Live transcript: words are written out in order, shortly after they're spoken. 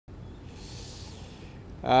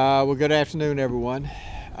Well, good afternoon, everyone.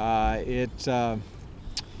 It's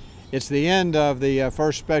the end of the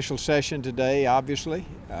first special session today, obviously.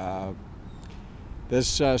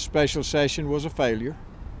 This special session was a failure,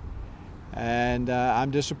 and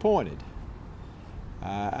I'm disappointed.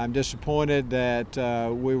 I'm disappointed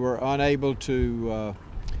that we were unable to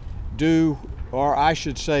do, or I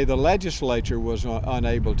should say the legislature was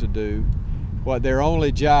unable to do what their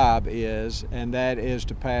only job is, and that is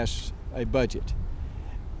to pass a budget.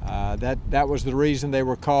 That was the reason they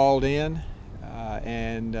were called in,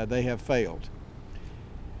 and they have failed.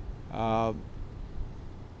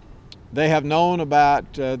 They have known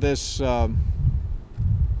about this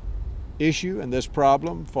issue and this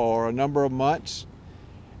problem for a number of months,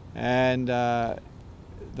 and the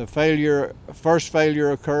first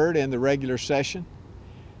failure occurred in the regular session.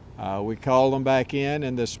 We called them back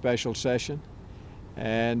in this special session,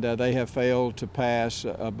 and they have failed to pass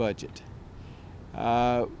a budget.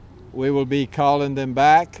 We will be calling them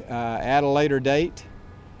back at a later date.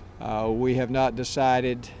 We have not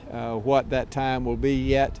decided what that time will be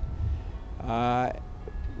yet.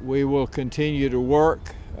 We will continue to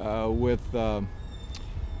work with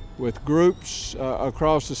groups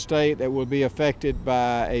across the state that will be affected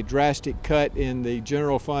by a drastic cut in the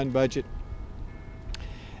general fund budget.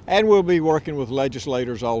 And we'll be working with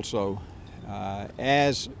legislators also,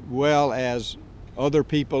 as well as other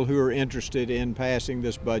people who are interested in passing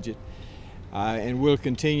this budget. And we'll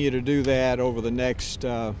continue to do that over the next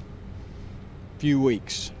few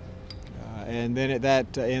weeks. And then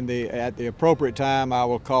at the appropriate time, I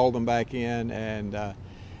will call them back in, and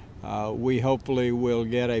we hopefully will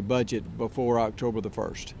get a budget before October the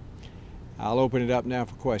 1st. I'll open it up now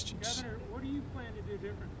for questions. Governor, what do you plan to do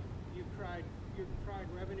differently? You've tried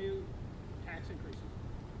revenue tax increases,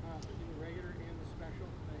 in the regular and the special.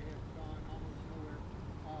 They have gone almost nowhere.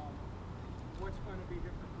 What's going to be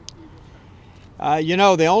different with you this time? You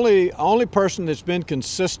know, the only person that's been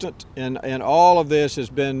consistent in all of this has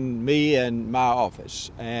been me and my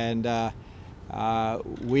office, and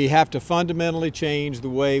we have to fundamentally change the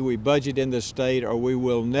way we budget in this state, or we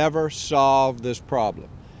will never solve this problem.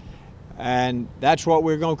 And that's what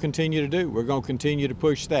we're going to continue to do. We're going to continue to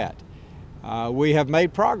push that. We have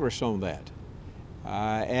made progress on that.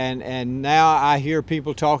 And now I hear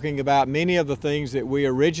people talking about many of the things that we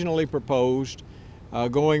originally proposed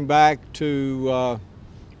going back to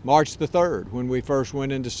March the 3rd, when we first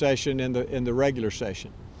went into session in the regular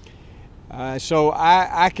session. So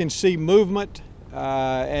I can see movement,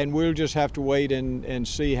 and we'll just have to wait and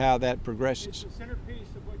see how that progresses. Is the centerpiece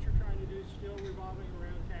of what you're trying to do still revolving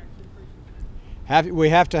around tax increases? We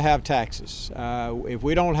have to have taxes. If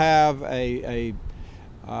we don't have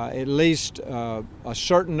at least a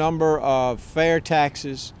certain number of fair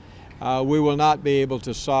taxes, we will not be able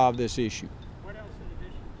to solve this issue. What else in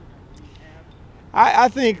addition to that do you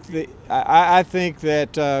have? I think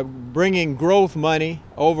that bringing growth money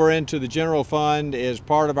over into the general fund is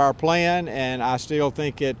part of our plan, and I still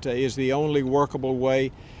think it is the only workable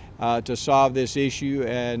way to solve this issue.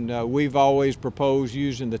 And we've always proposed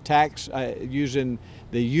using the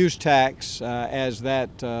use tax as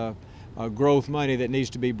that growth money that needs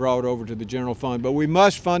to be brought over to the general fund. But we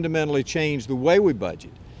must fundamentally change the way we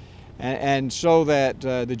budget, and so that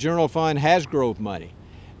the general fund has growth money.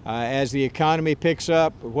 As the economy picks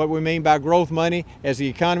up, what we mean by growth money, as the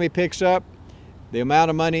economy picks up, the amount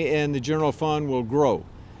of money in the general fund will grow.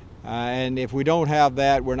 And if we don't have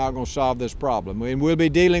that, we're not going to solve this problem. And we'll be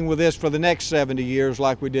dealing with this for the next 70 years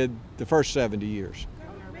like we did the first 70 years.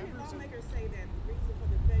 Many lawmakers say that the reason for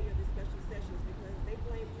the failure of this special session is because they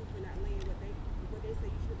blame you for not laying what they say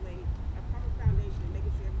you should lay, a proper foundation and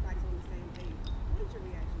making sure everybody's on the same page. What is your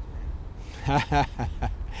reaction to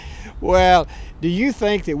that? Well, do you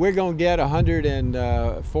think that we're going to get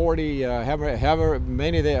 140, however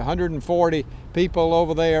many there, 140 people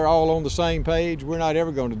over there all on the same page? We're not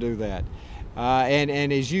ever going to do that.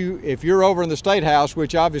 And if you're over in the State House,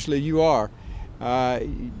 which obviously you are,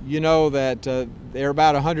 you know that there are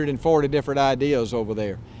about 140 different ideas over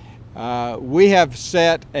there. We have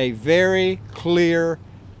set a very clear,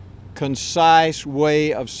 concise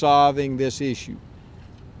way of solving this issue,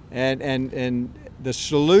 and the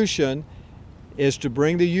solution is to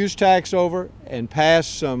bring the use tax over and pass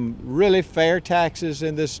some really fair taxes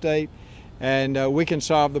in this state, and we can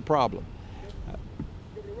solve the problem.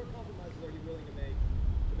 Governor, what compromises are you willing to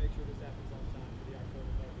make sure this happens on time for the October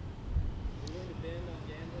 3rd? Are you willing to bend on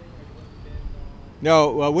gambling? Are you willing to bend on...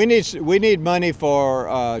 No, well, we need money for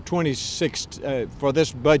for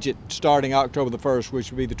this budget starting October the 1st,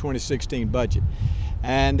 which would be the 2016 budget.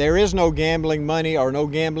 And there is no gambling money or no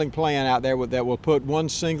gambling plan out there that will put one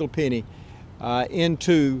single penny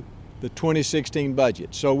into the 2016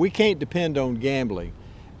 budget. So we can't depend on gambling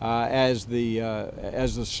as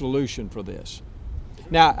the solution for this.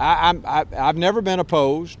 Now, I've never been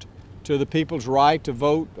opposed to the people's right to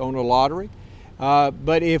vote on a lottery,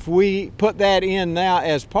 but if we put that in now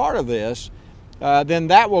as part of this, then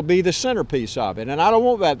that will be the centerpiece of it, and I don't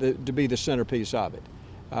want that to be the centerpiece of it.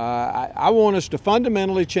 I want us to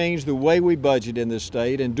fundamentally change the way we budget in this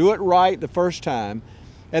state and do it right the first time,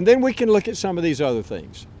 and then we can look at some of these other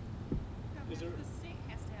things. The state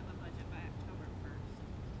has to have a budget by October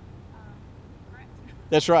 1st, correct?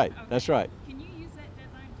 That's right. Okay. That's right. Can you use that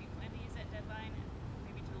deadline? Do you plan to use that deadline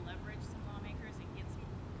maybe to leverage some lawmakers and get some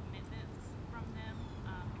commitments from them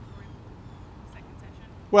before the second session?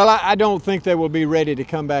 Well, I don't think they will be ready to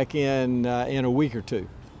come back in a week or two.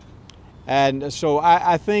 And so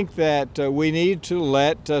I think that we need to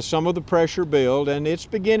let some of the pressure build, and it's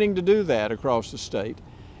beginning to do that across the state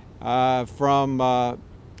from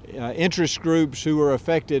interest groups who are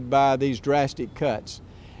affected by these drastic cuts.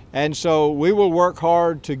 And so we will work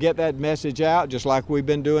hard to get that message out, just like we've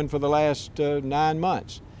been doing for the last 9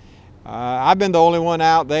 months. I've been the only one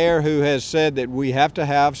out there who has said that we have to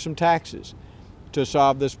have some taxes to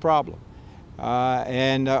solve this problem.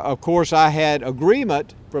 And of course I had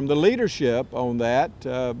agreement from the leadership on that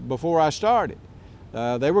before I started.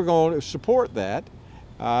 They were going to support that,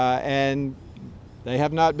 and they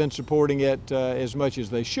have not been supporting it as much as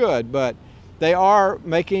they should, but they are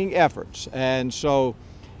making efforts. And so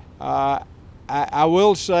I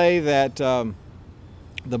will say that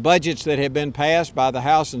the budgets that have been passed by the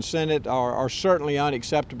House and Senate are certainly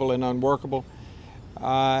unacceptable and unworkable.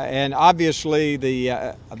 And obviously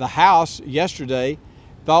the House yesterday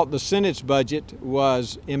thought the Senate's budget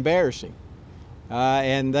was embarrassing,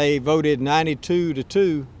 and they voted 92-2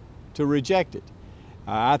 to reject it.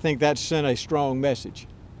 I think that sent a strong message.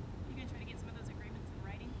 Are you going to try to get some of those agreements in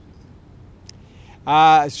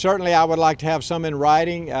writing? Certainly I would like to have some in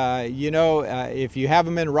writing. If you have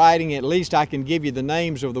them in writing, at least I can give you the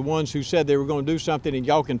names of the ones who said they were going to do something, and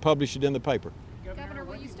y'all can publish it in the paper. Governor,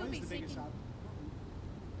 will you still be seeking?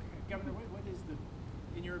 Governor, what is the,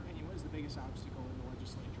 in your opinion, what is the biggest obstacle in the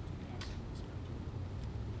legislature to passing this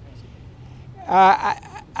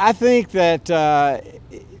budget? I think that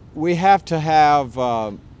we have to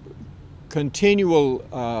have continual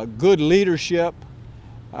good leadership,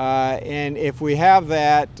 and if we have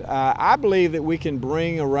that, I believe that we can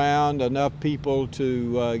bring around enough people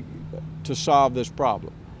to solve this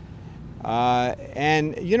problem.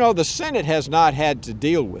 And you know, the Senate has not had to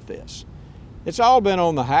deal with this. It's all been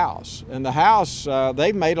on the House, and the House,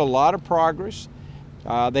 they've made a lot of progress.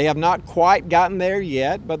 They have not quite gotten there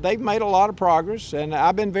yet, but they've made a lot of progress, and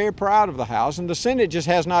I've been very proud of the House, and the Senate just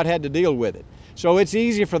has not had to deal with it. So it's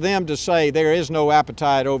easy for them to say there is no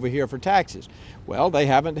appetite over here for taxes. Well, they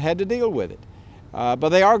haven't had to deal with it, but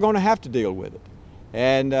they are going to have to deal with it.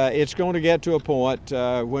 And it's going to get to a point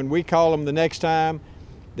when we call them the next time,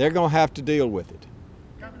 they're going to have to deal with it.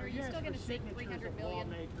 Governor, are you still going to seek $300 million?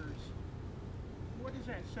 What does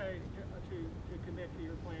that say to commit to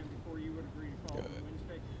your plan before you would agree to call on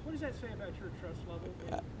Wednesday? What does that say about your trust level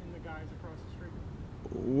in the guys across the street?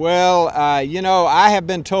 Well, you know, I have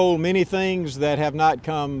been told many things that have not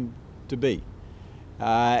come to be.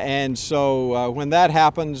 And so when that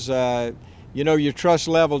happens, you know, your trust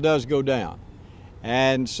level does go down.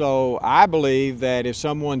 And so I believe that if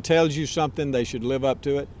someone tells you something, they should live up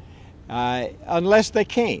to it, unless they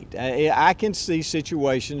can't. I can see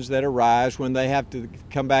situations that arise when they have to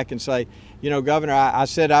come back and say, you know, Governor, I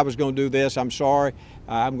said I was going to do this. I'm sorry.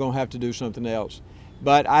 I'm going to have to do something else.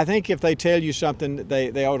 But I think if they tell you something,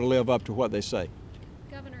 they ought to live up to what they say.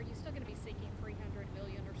 Governor, are you still going to be seeking $300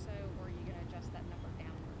 million or so, or are you going to adjust that number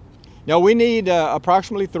downward? No, we need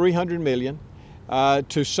approximately $300 million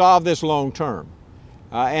to solve this long term.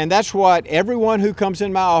 And that's what everyone who comes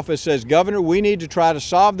in my office says, Governor, we need to try to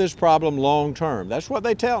solve this problem long term. That's what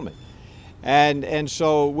they tell me. And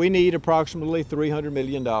so we need approximately $300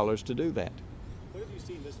 million to do that. What have you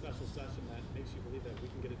seen this special session that makes you believe that we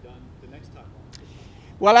can get it done the next time around?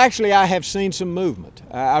 Well, actually, I have seen some movement.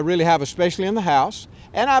 I really have, especially in the House.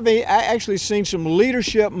 And I've actually seen some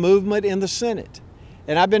leadership movement in the Senate.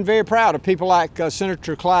 And I've been very proud of people like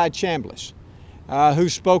Senator Clyde Chambliss, who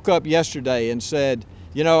spoke up yesterday and said,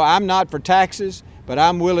 you know, I'm not for taxes, but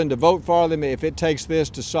I'm willing to vote for them if it takes this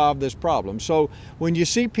to solve this problem. So when you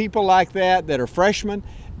see people like that are freshmen,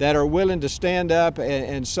 that are willing to stand up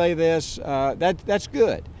and say this, that's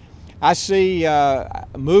good. I see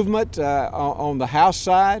movement on the House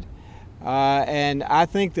side, and I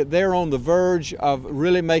think that they're on the verge of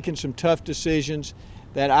really making some tough decisions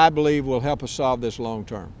that I believe will help us solve this long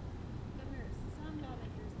term. Governor,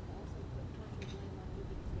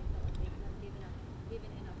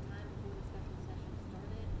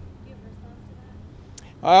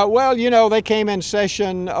 Well, you know, they came in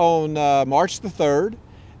session on March the 3rd,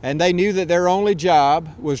 and they knew that their only job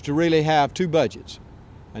was to really have two budgets,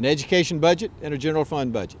 an education budget and a general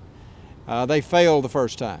fund budget. They failed the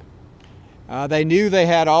first time. They knew they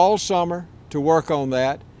had all summer to work on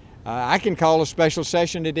that. I can call a special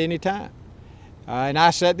session at any time, and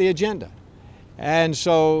I set the agenda. And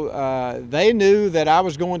so they knew that I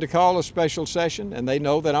was going to call a special session, and they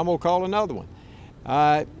know that I'm going to call another one.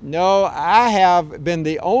 No, I have been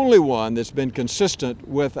the only one that's been consistent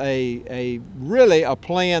with really a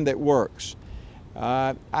plan that works.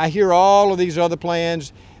 I hear all of these other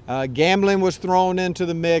plans. Gambling was thrown into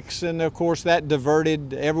the mix, and of course that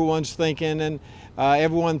diverted everyone's thinking, and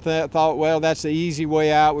everyone thought, well, that's the easy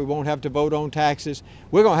way out. We won't have to vote on taxes.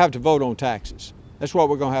 We're going to have to vote on taxes. That's what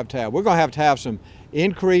we're going to have. We're going to have some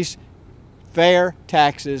increased fair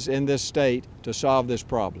taxes in this state to solve this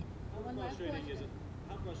problem. How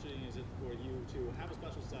frustrating is it for you to have a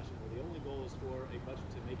special session where the only goal is for a budget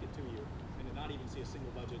to make it to you and to not even see a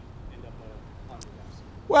single budget end up on your desk?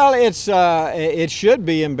 Well, it should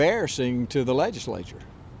be embarrassing to the legislature.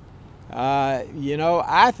 You know,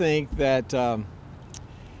 I think that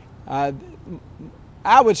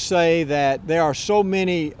I would say that there are so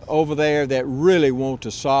many over there that really want to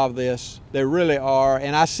solve this. There really are,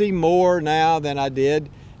 and I see more now than I did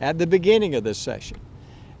at the beginning of this session.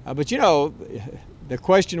 But you know, the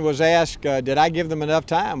question was asked, did I give them enough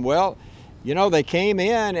time? Well, you know, they came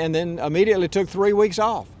in and then immediately took 3 weeks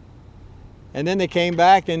off. And then they came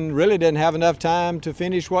back and really didn't have enough time to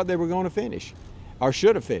finish what they were going to finish, or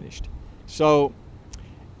should have finished. So,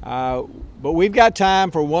 but we've got time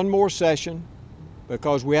for one more session,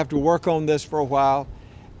 because we have to work on this for a while,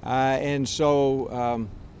 and so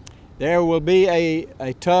there will be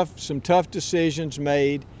some tough decisions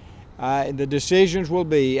made. And the decisions will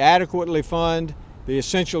be adequately fund the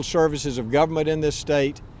essential services of government in this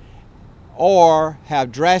state, or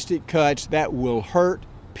have drastic cuts that will hurt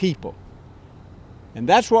people. And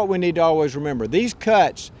that's what we need to always remember. These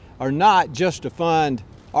cuts are not just to fund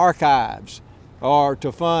archives or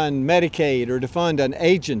to fund Medicaid or to fund an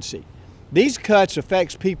agency. These cuts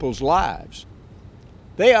affect people's lives.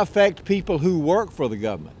 They affect people who work for the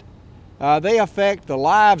government. They affect the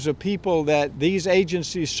lives of people that these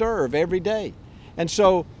agencies serve every day. And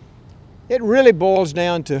so it really boils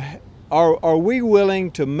down to, are we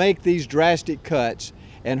willing to make these drastic cuts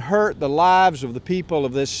and hurt the lives of the people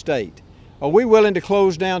of this state? Are we willing to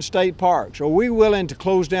close down state parks? Are we willing to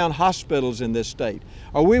close down hospitals in this state?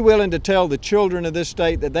 Are we willing to tell the children of this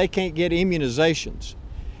state that they can't get immunizations?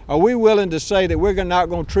 Are we willing to say that we're not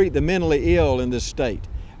going to treat the mentally ill in this state?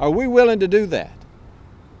 Are we willing to do that?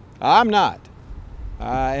 I'm not.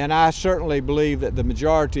 And I certainly believe that the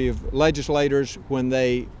majority of legislators, when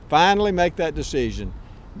they finally make that decision,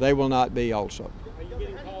 they will not be also. Are you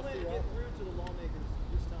getting calls to get through to the lawmakers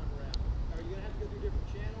this time around? Are you going to have to go through different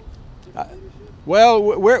channels, different leadership? Well,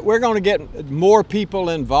 we're going to get more people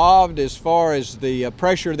involved as far as the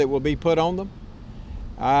pressure that will be put on them.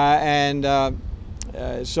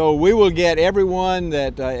 So we will get everyone,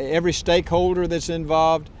 every stakeholder that's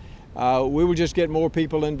involved. We will just get more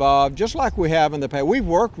people involved, just like we have in the past. We've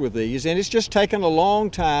worked with these, and it's just taken a long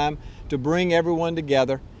time to bring everyone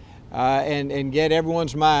together and get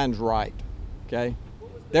everyone's minds right. Okay,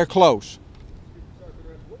 they're close. Sorry for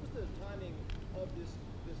interrupting. What was the timing of this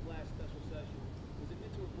last special session? Was it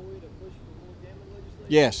meant to avoid a push for more gambling legislation?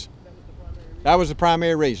 Yes. That was the primary reason? That was the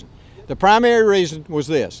primary reason. The primary reason was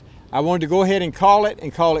this. I wanted to go ahead and call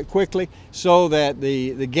it quickly, so that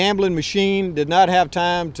the gambling machine did not have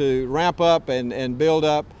time to ramp up and build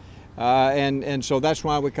up, and so that's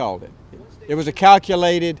why we called it. It was a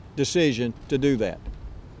calculated decision to do that.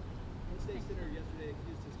 One state senator yesterday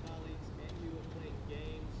accused his colleagues and you of playing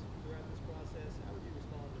games throughout this process. How would you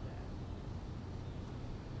respond to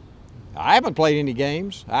that? I haven't played any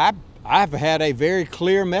games. I've had a very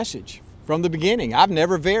clear message from the beginning. I've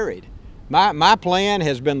never varied. My plan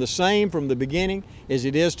has been the same from the beginning as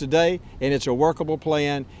it is today, and it's a workable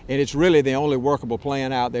plan, and it's really the only workable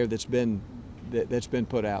plan out there that's been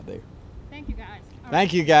put out there. Thank you, guys.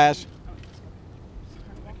 Thank you, guys.